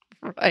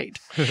 Right.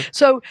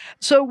 So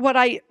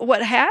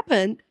what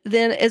happened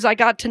then is I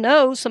got to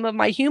know some of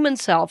my human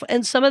self,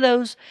 and some of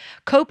those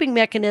coping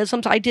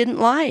mechanisms I didn't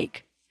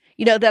like,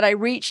 that I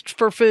reached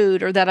for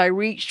food or that I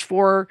reached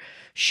for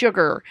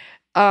sugar.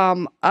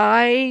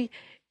 I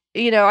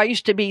I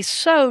used to be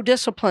so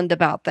disciplined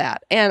about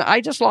that, and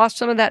I just lost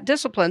some of that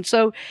discipline.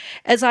 So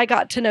as I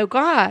got to know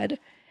God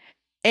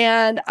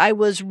and I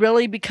was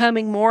really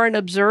becoming more an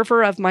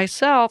observer of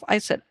myself, I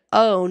said,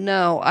 "Oh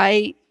no,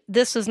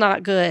 this is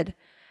not good.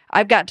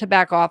 I've got to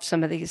back off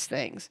some of these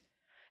things."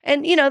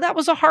 And that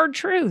was a hard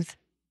truth,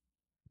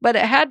 but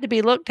it had to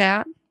be looked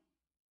at.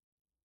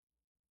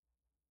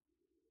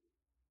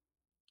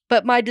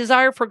 But my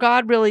desire for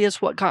God really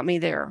is what got me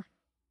there.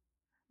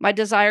 My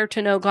desire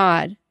to know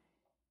God.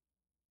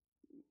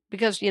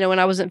 Because, when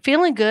I wasn't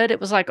feeling good, it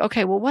was like,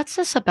 okay, well, what's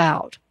this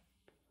about?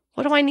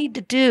 What do I need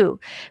to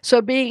do?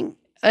 So being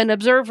an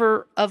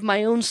observer of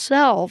my own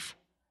self,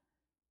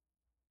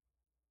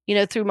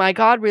 through my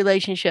God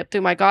relationship,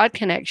 through my God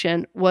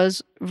connection,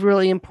 was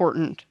really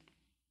important.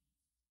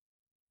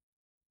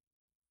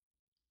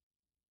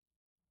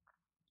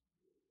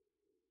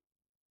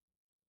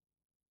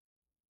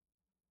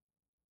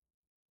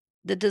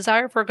 The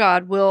desire for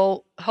God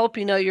will help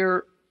you know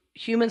your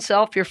human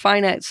self, your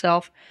finite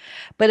self,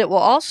 but it will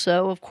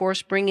also, of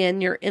course, bring in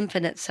your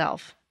infinite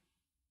self.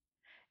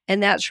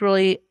 And that's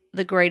really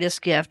the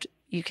greatest gift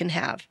you can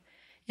have,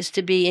 is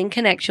to be in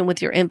connection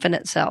with your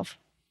infinite self.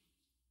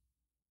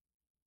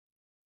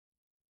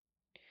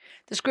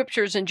 The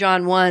scriptures in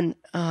John 1,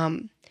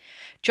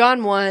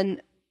 John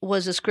 1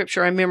 was a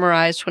scripture I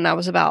memorized when I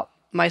was about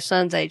my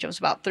son's age. I was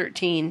about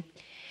 13.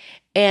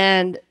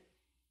 And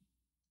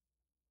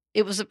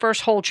it was the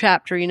first whole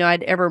chapter,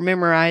 I'd ever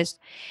memorized.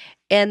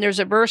 And there's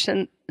a verse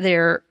in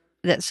there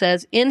that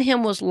says, "In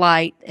him was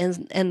light,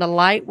 and the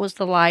light was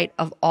the light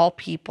of all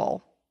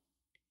people."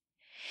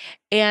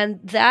 And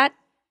that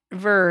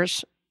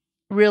verse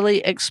really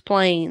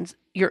explains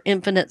your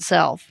infinite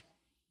self.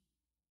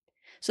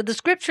 So the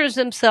scriptures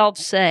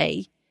themselves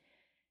say,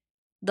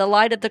 the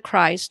light of the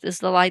Christ is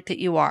the light that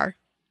you are.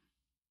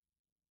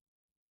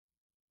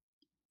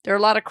 There are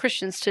a lot of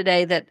Christians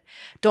today that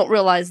don't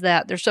realize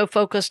that. They're so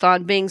focused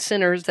on being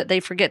sinners that they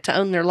forget to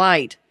own their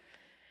light.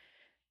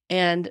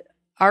 And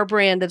our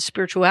brand of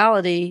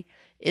spirituality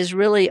is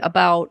really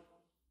about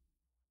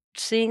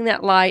seeing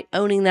that light,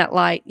 owning that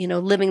light,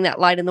 living that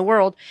light in the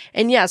world.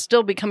 And yes,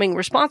 still becoming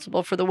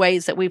responsible for the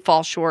ways that we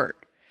fall short,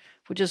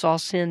 which is all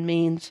sin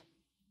means.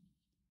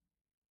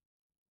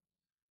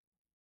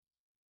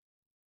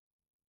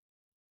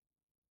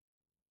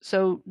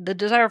 So the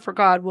desire for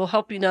God will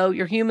help you know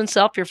your human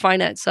self, your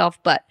finite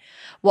self, but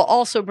will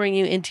also bring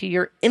you into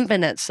your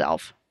infinite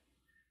self.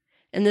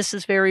 And this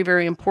is very,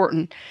 very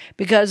important,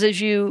 because as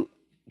you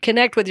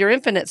connect with your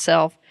infinite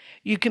self,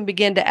 you can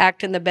begin to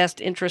act in the best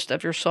interest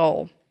of your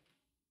soul.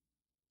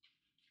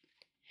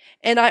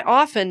 And I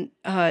often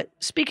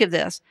speak of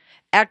this,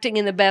 acting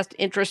in the best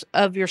interest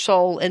of your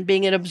soul and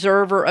being an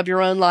observer of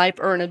your own life,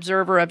 or an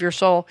observer of your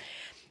soul.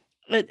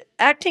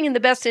 Acting in the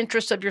best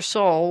interest of your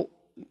soul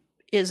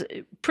is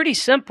pretty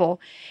simple.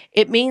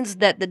 It means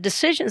that the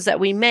decisions that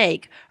we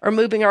make are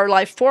moving our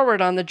life forward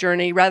on the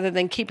journey rather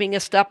than keeping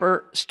us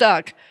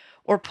stuck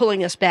or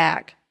pulling us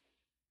back,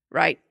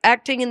 right?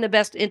 Acting in the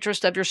best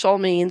interest of your soul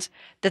means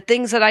the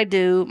things that I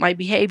do, my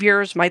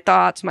behaviors, my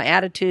thoughts, my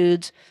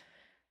attitudes,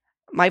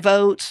 my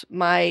votes,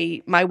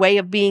 my way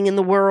of being in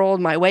the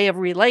world, my way of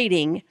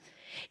relating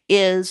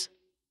is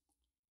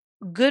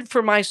good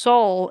for my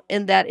soul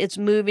in that it's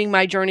moving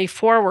my journey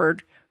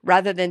forward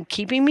rather than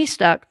keeping me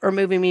stuck or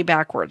moving me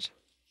backwards.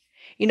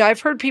 I've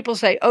heard people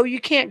say, "Oh,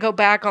 you can't go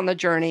back on the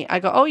journey." I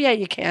go, "Oh, yeah,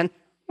 you can."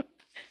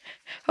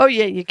 Oh,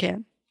 yeah, you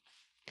can.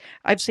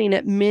 I've seen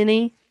it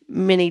many,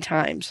 many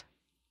times.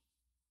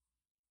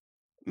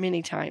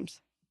 Many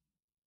times.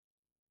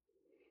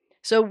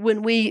 So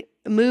when we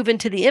move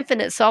into the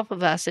infinite self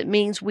of us, it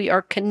means we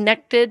are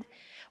connected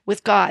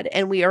with God,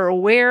 and we are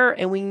aware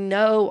and we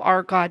know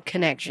our God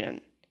connection.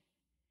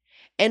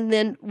 And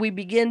then we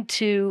begin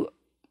to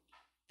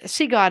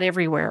see God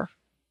everywhere.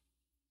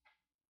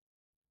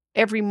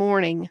 Every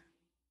morning,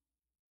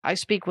 I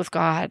speak with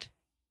God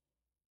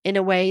in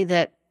a way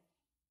that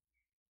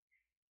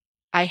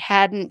I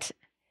hadn't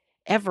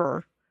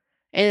ever.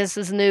 And this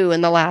is new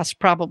in the last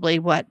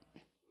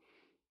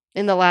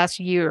in the last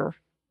year,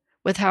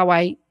 with how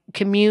I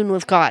commune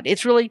with God.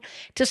 It's really,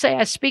 to say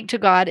I speak to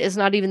God is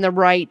not even the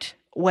right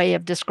way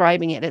of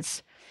describing it.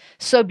 It's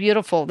so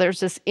beautiful. There's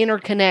this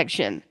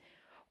interconnection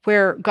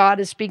where God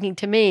is speaking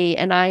to me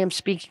and I am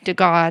speaking to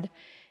God,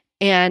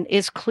 and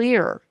it's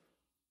clear.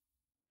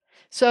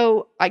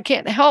 So I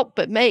can't help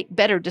but make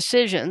better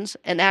decisions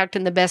and act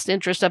in the best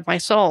interest of my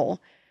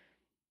soul,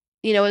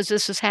 as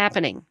this is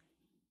happening.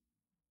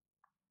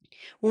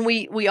 When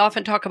we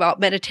often talk about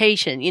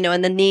meditation,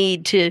 and the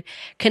need to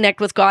connect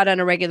with God on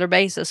a regular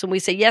basis. And we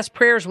say, yes,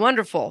 prayer is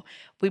wonderful.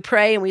 We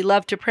pray and we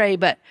love to pray,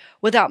 but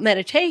without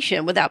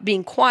meditation, without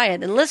being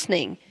quiet and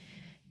listening,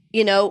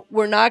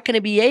 we're not going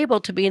to be able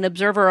to be an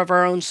observer of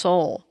our own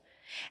soul.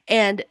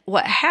 And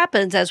what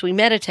happens as we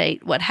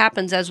meditate, what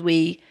happens as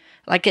we,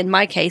 like in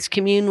my case,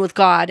 commune with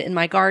God in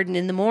my garden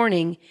in the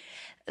morning,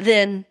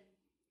 then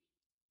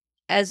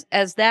as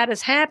that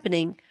is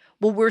happening,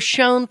 well, we're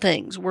shown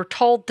things, we're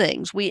told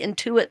things, we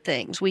intuit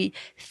things, we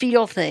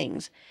feel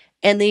things,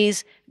 And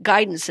these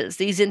guidances,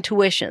 these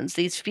intuitions,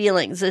 these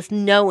feelings, this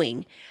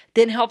knowing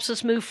then helps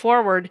us move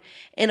forward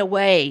in a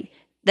way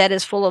that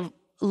is full of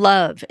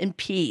love and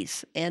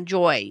peace and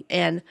joy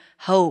and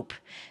hope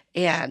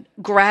and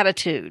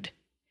gratitude.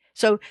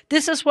 So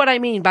this is what I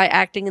mean by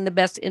acting in the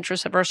best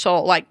interest of our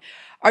soul. Like,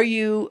 are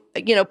you,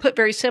 put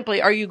very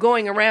simply, are you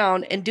going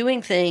around and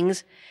doing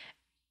things,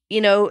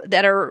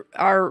 that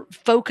are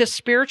focused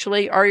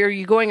spiritually, or are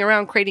you going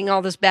around creating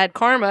all this bad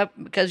karma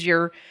because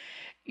you're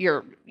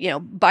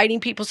biting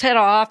people's head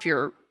off,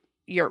 you're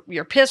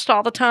pissed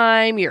all the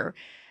time, you're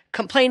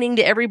complaining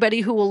to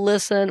everybody who will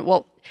listen?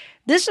 Well,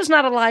 this is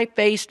not a life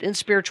based in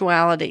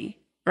spirituality,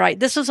 right?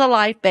 This is a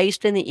life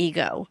based in the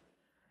ego.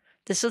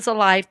 This is a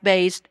life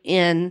based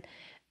in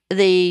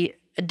the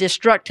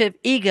destructive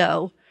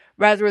ego,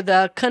 rather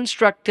the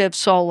constructive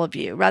soul of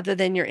you, rather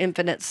than your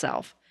infinite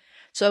self.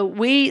 So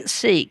we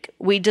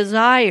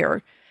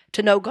desire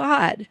to know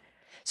God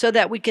so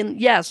that we can,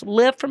 yes,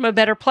 live from a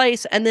better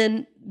place, and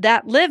then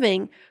that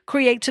living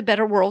creates a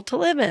better world to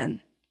live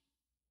in.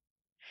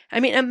 I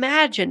mean,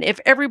 imagine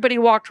if everybody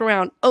walked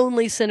around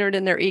only centered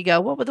in their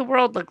ego, what would the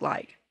world look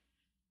like?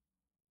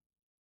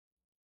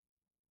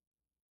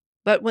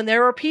 But when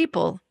there are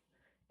people,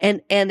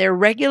 and they're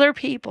regular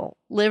people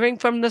living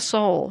from the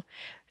soul,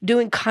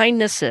 doing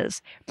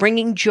kindnesses,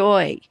 bringing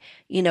joy,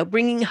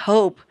 bringing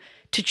hope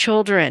to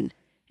children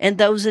and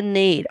those in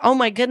need. Oh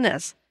my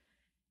goodness,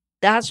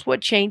 that's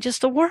what changes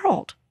the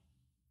world.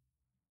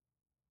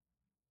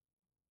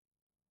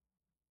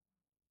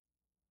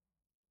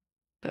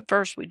 But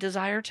first, we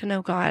desire to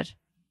know God.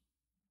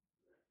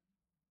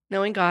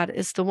 Knowing God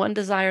is the one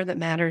desire that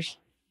matters.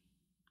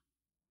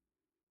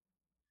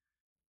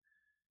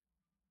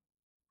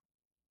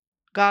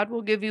 God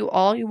will give you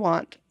all you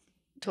want,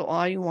 till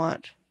all you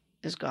want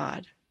is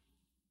God.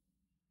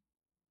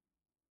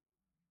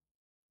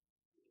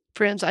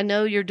 Friends, I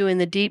know you're doing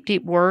the deep,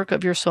 deep work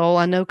of your soul.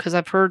 I know, because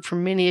I've heard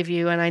from many of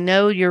you, and I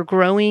know you're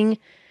growing.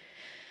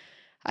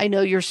 I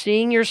know you're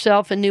seeing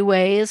yourself in new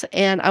ways,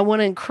 and I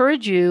want to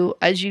encourage you,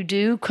 as you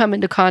do come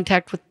into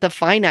contact with the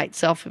finite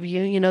self of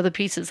you, the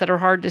pieces that are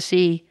hard to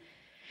see,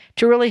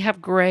 to really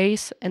have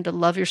grace and to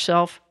love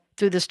yourself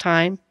through this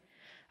time.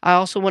 I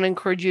also want to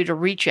encourage you to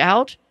reach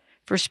out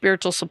for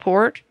spiritual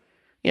support.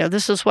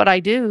 This is what I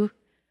do.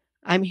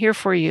 I'm here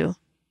for you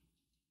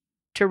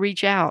to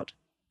reach out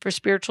for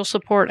spiritual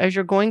support as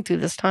you're going through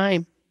this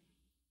time.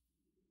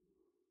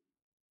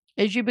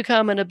 As you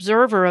become an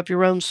observer of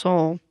your own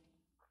soul,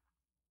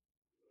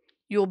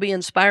 you will be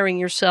inspiring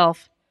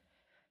yourself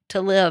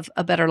to live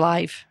a better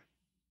life.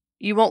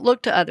 You won't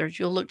look to others,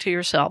 you'll look to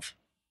yourself.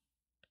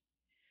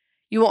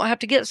 You won't have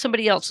to get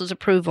somebody else's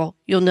approval.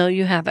 You'll know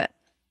you have it.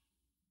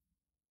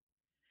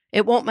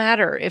 It won't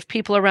matter if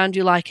people around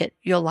you like it,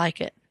 you'll like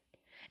it.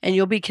 And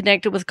you'll be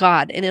connected with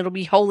God, and it'll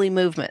be holy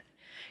movement.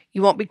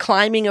 You won't be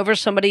climbing over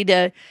somebody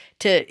to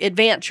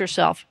advance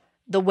yourself.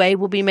 The way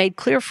will be made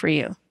clear for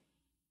you.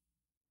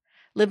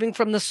 Living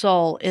from the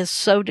soul is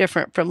so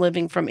different from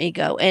living from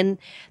ego. And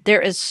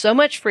there is so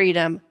much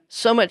freedom,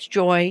 so much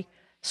joy,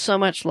 so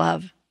much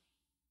love.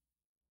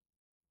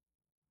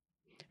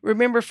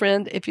 Remember,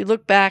 friend, if you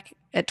look back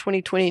at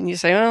 2020 and you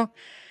say, oh,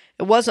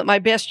 it wasn't my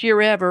best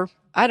year ever.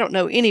 I don't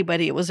know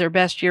anybody it was their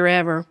best year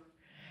ever.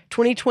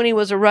 2020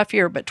 was a rough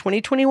year, but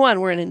 2021,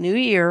 we're in a new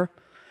year.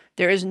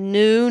 There is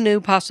new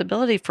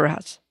possibility for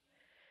us.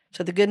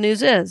 So the good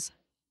news is,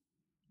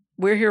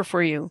 we're here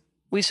for you.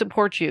 We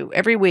support you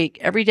every week,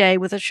 every day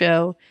with a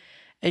show.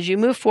 As you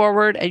move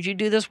forward, as you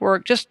do this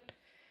work, just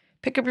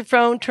pick up your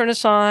phone, turn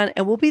us on,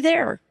 and we'll be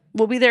there.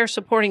 We'll be there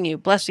supporting you,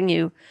 blessing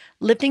you,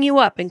 lifting you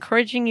up,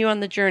 encouraging you on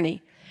the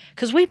journey,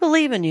 because we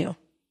believe in you.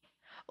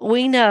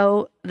 We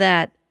know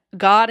that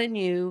God in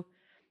you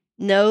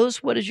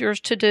knows what is yours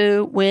to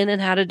do, when,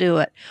 and how to do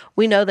it.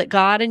 We know that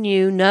God in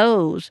you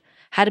knows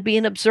how to be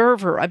an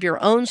observer of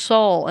your own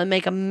soul and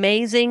make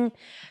amazing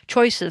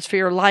choices for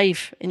your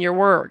life and your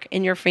work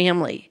and your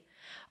family.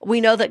 We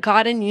know that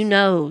God in you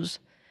knows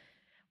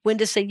when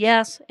to say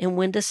yes and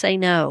when to say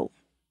no.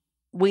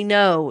 We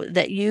know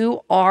that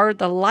you are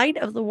the light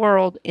of the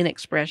world in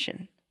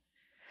expression.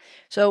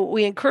 So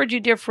we encourage you,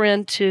 dear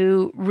friend,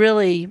 to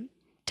really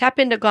tap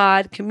into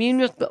God,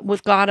 commune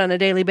with God on a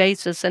daily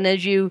basis. And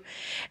as you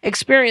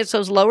experience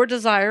those lower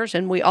desires,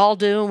 and we all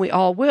do and we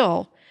all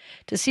will,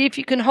 to see if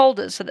you can hold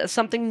it so that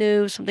something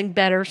new, something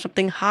better,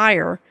 something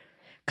higher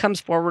comes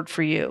forward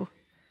for you.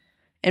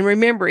 And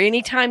remember,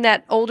 anytime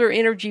that older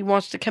energy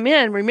wants to come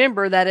in,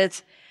 remember that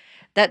it's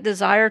that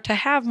desire to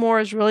have more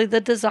is really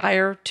the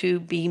desire to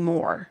be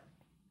more,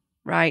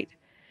 right?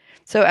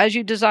 So as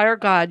you desire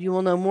God, you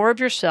will know more of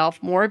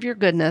yourself, more of your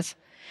goodness,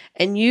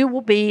 and you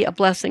will be a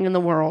blessing in the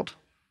world.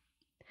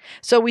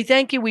 So we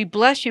thank you. We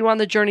bless you on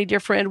the journey, dear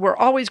friend. We're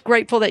always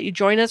grateful that you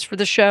join us for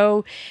the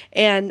show.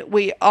 And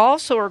we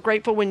also are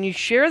grateful when you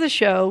share the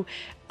show.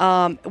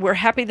 We're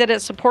happy that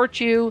it supports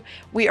you.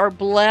 We are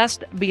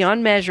blessed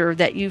beyond measure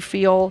that you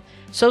feel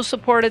so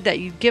supported, that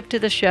you give to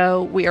the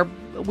show. We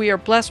are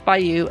blessed by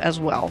you as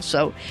well.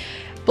 So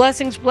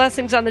blessings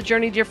on the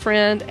journey, dear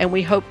friend. And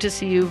we hope to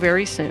see you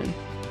very soon.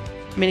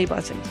 Many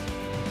blessings.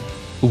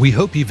 We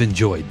hope you've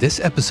enjoyed this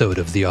episode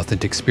of The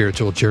Authentic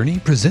Spiritual Journey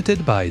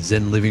presented by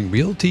Zen Living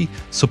Realty,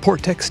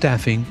 Supportek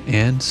Staffing,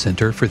 and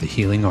Center for the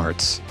Healing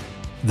Arts.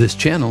 This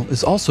channel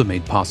is also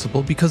made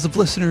possible because of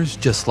listeners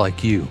just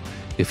like you.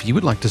 If you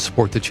would like to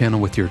support the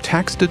channel with your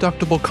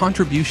tax-deductible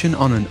contribution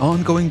on an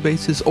ongoing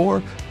basis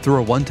or through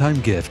a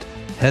one-time gift,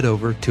 head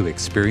over to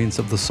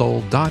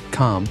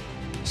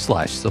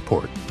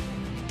experienceofthesoul.com/support.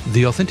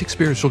 The Authentic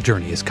Spiritual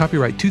Journey is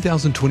copyright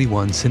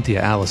 2021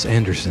 Cynthia Alice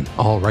Anderson,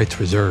 all rights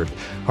reserved.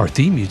 Our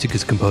theme music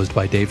is composed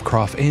by Dave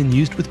Croft and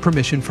used with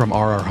permission from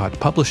R.R. Hot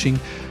Publishing.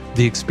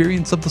 The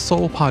Experience of the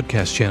Soul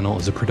podcast channel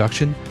is a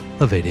production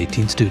of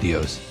 818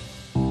 Studios.